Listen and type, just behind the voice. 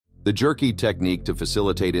The Jerky technique to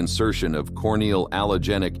facilitate insertion of corneal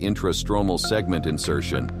allogenic intrastromal segment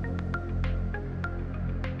insertion.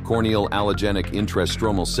 Corneal allogenic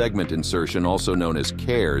intrastromal segment insertion, also known as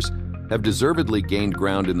CAIRS, have deservedly gained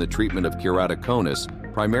ground in the treatment of keratoconus,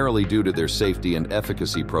 primarily due to their safety and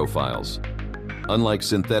efficacy profiles. Unlike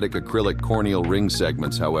synthetic acrylic corneal ring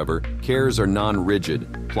segments, however, CAIRS are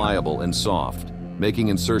non-rigid, pliable, and soft, making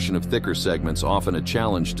insertion of thicker segments often a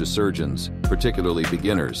challenge to surgeons, particularly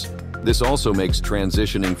beginners. This also makes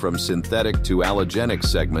transitioning from synthetic to allogenic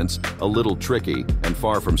segments a little tricky and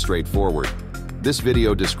far from straightforward. This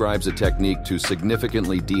video describes a technique to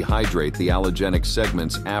significantly dehydrate the allogenic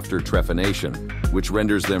segments after trephination, which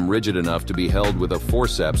renders them rigid enough to be held with a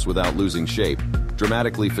forceps without losing shape,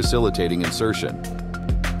 dramatically facilitating insertion.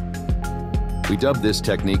 We dub this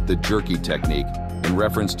technique the Jerky technique, in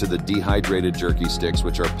reference to the dehydrated jerky sticks,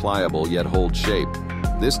 which are pliable yet hold shape.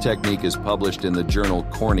 This technique is published in the journal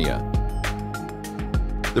Corneal.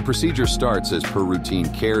 The procedure starts as per routine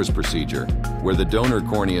CAIRS procedure, where the donor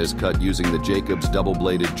cornea is cut using the Jacobs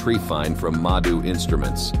double-bladed Trefine from Madu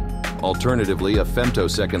Instruments. Alternatively, a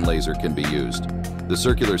femtosecond laser can be used. The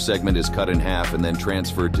circular segment is cut in half and then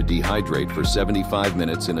transferred to dehydrate for 75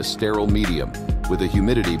 minutes in a sterile medium with a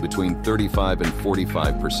humidity between 35 and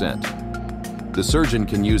 45%. The surgeon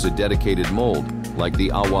can use a dedicated mold, like the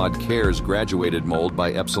Awwad CAIRS graduated mold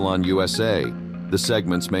by Epsilon USA. The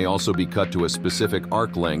segments may also be cut to a specific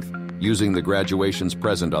arc length using the graduations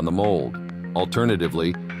present on the mold.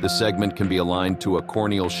 Alternatively, the segment can be aligned to a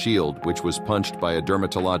corneal shield, which was punched by a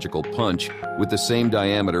dermatological punch with the same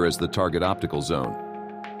diameter as the target optical zone.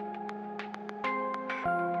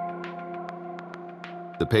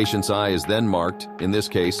 The patient's eye is then marked, in this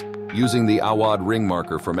case, using the Awwad ring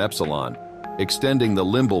marker from Epsilon, extending the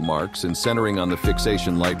limbal marks and centering on the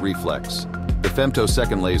fixation light reflex. The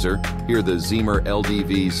femtosecond laser, here the Zemer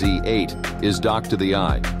LDV-Z8, is docked to the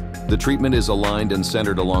eye. The treatment is aligned and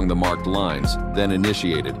centered along the marked lines, then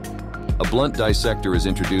initiated. A blunt dissector is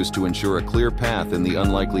introduced to ensure a clear path in the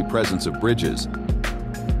unlikely presence of bridges.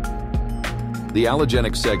 The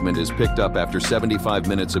allogenic segment is picked up after 75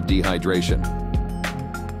 minutes of dehydration.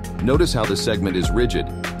 Notice how the segment is rigid,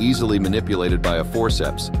 easily manipulated by a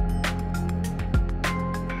forceps.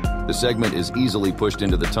 The segment is easily pushed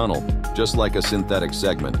into the tunnel, just like a synthetic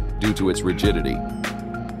segment, due to its rigidity.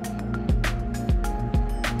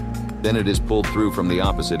 Then it is pulled through from the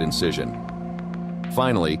opposite incision.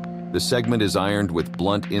 Finally, the segment is ironed with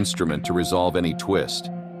blunt instrument to resolve any twist.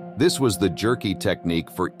 This was the Jerky technique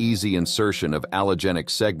for easy insertion of allogenic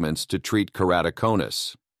segments to treat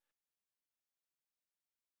keratoconus.